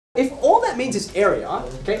means is area.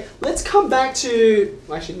 Okay, let's come back to,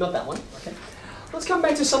 actually not that one. Okay, let's come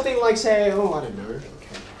back to something like, say, oh, I don't know.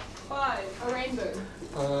 Okay. 5. A rainbow.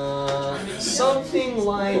 Something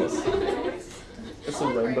like. It's a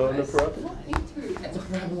rainbow in the parabola. It's a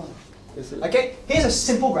parabola. Okay, here's a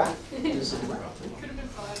simple graph.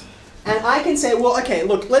 And I can say, well, okay,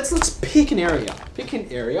 look, let's pick an area. Pick an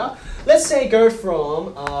area. Let's say go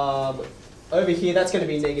from over here. That's going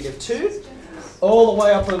to be -2, all the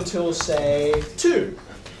way up until say 2.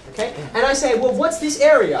 Okay, and I say, well, what's this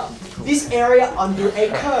area? This area under a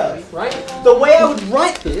curve, right? The way I would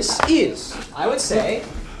write this is, I would say,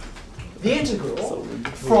 the integral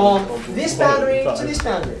from this boundary to this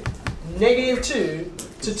boundary, -2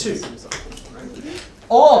 to 2,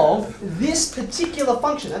 of this particular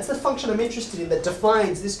function. That's the function I'm interested in that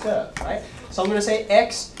defines this curve, right? So I'm going to say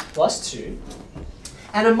x plus 2.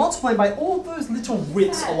 And I'm multiplying by all those little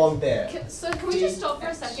widths along there. So can we just stop for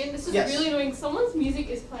a second? This is really annoying. Someone's music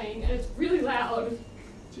is playing and it's really loud.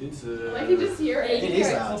 Jesus. I can just hear it. It is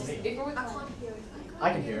loud. I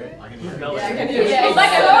can hear it. I can hear it. Yeah, I can hear it. Yeah, it's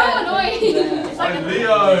like, oh, annoying. It's like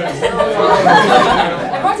Leo!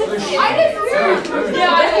 I didn't hear it.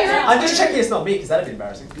 Yeah, I hear it. I'm just checking it's not me because that'd be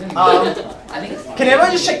embarrassing. Can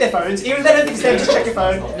everyone just check their phones? Even if they don't think it's them, just check your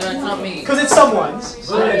phone. No, it's not me. Because it's someone's.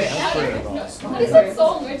 What is that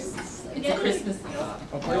song? It's a Christmas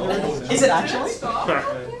song. Is it actually?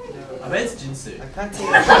 I bet it's Jinsu. I can't see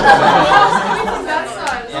that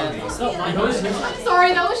side. I'm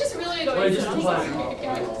sorry, that was just really annoying.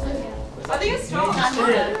 I think it's stopped.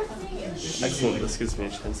 Excellent, this gives me a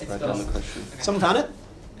chance to write down the question. Someone found it?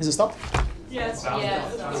 Is it stopped? Yes.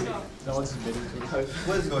 No one's admitting to it.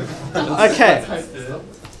 What is going on? Okay.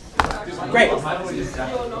 Great. You're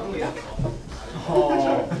not here.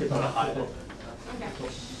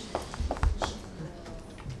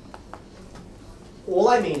 All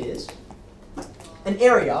I mean is an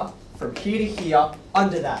area from here to here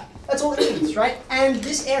under that. That's all it means, right? And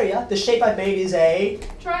this area, the shape I've made is a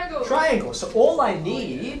triangle. Triangle. So all I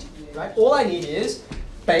need, right? All I need is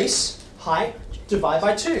base, height, divide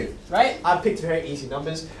by 2, right? I've picked very easy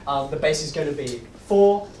numbers. The base is going to be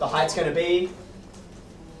 4. The height's going to be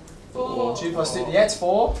 4. 2 plus 2. Yeah, it's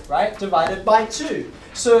 4, right? Divided by 2.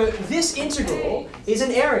 So this integral is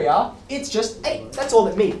an area. It's just 8. That's all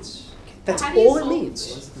it means. That's all it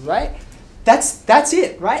means, right? That's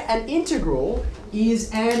it, right? An integral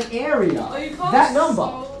is an area. That number.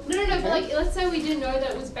 No, but like, let's say we didn't know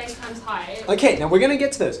that it was base times height. Okay, now we're going to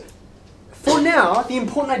get to those. For now, the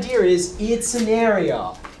important idea is it's an area,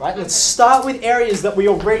 right? Let's start with areas that we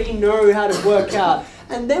already know how to work out,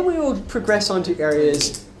 and then we will progress on to areas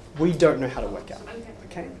we don't know how to work out.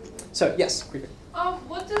 Okay? So, yes, quickly.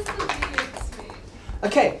 What does the dx mean?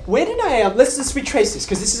 Okay, where did let's just retrace this,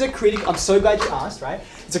 because this is a critical, I'm so glad you asked, right?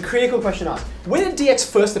 It's a critical question to ask. Where did dx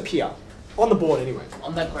first appear? On the board, anyway.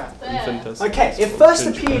 On that graph. Okay, it first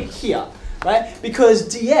appeared here, right? Because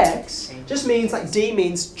dx just means, like, d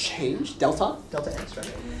means change, delta x,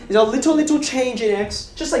 right? It's a little change in x,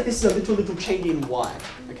 just like this is a little change in y,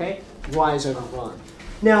 okay? Y is overrun.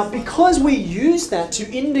 Now, because we use that to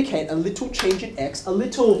indicate a little change in x, a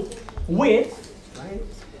little width, right?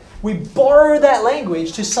 We borrow that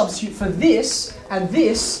language to substitute for this and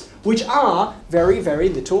this, which are very, very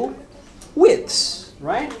little widths,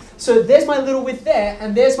 right? So there's my little width there,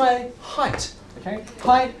 and there's my height, okay?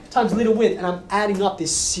 Height times little width, and I'm adding up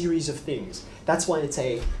this series of things. That's why it's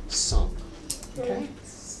a sum, okay?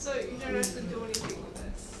 So you don't have to do anything with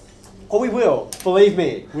this? Oh, we will. Believe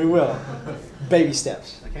me, we will. Baby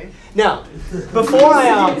steps, okay? Now, before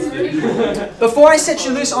I set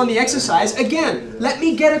you loose on the exercise, again, let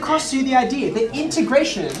me get across to you the idea that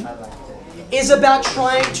integration is about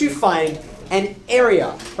trying to find an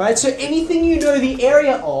area, right? So anything you know the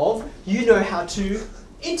area of, you know how to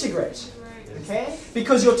integrate, okay?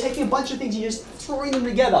 Because you're taking a bunch of things and you're just throwing them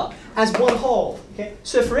together as one whole, okay?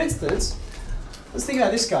 So for instance, let's think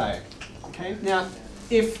about this guy, okay? Now,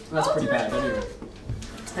 that's pretty bad anyway,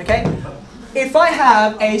 okay? If I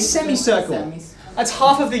have a semicircle, that's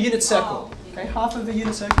half of the unit circle, okay? Half of the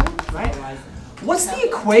unit circle, right? What's the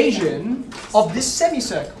equation of this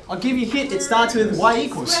semicircle? I'll give you a hint. It starts with y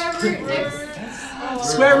equals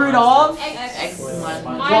square root of X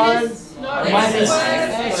minus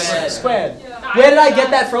x squared. Where did I get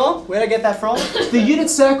that from? Where did I get that from? The unit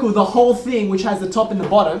circle, the whole thing, which has the top and the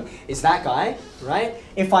bottom, is that guy, right?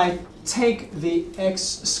 If I take the x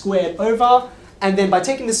squared over, and then by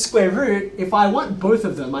taking the square root, if I want both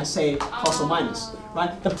of them, I say plus or minus,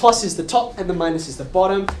 right? The plus is the top and the minus is the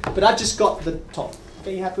bottom, but I've just got the top.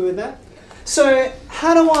 Okay, you happy with that? So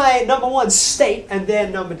how do I, number one, state, and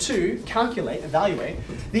then number two, calculate, evaluate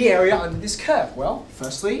the area under this curve? Well,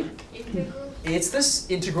 firstly, it's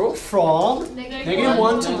this integral from negative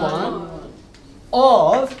 1 to 1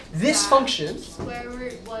 of this function, Square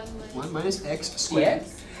root 1 minus x squared.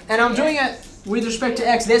 And I'm doing it with respect to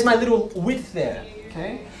x. There's my little width there.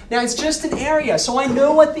 Okay. Now it's just an area, so I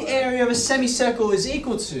know what the area of a semicircle is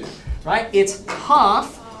equal to, right? It's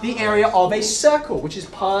half the area of a circle, which is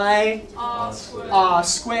pi r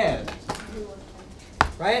squared,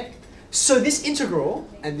 right? So this integral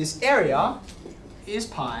and this area is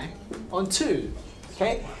pi on 2,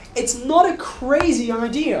 okay? It's not a crazy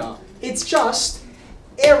idea. It's just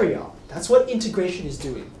area. That's what integration is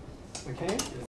doing, okay?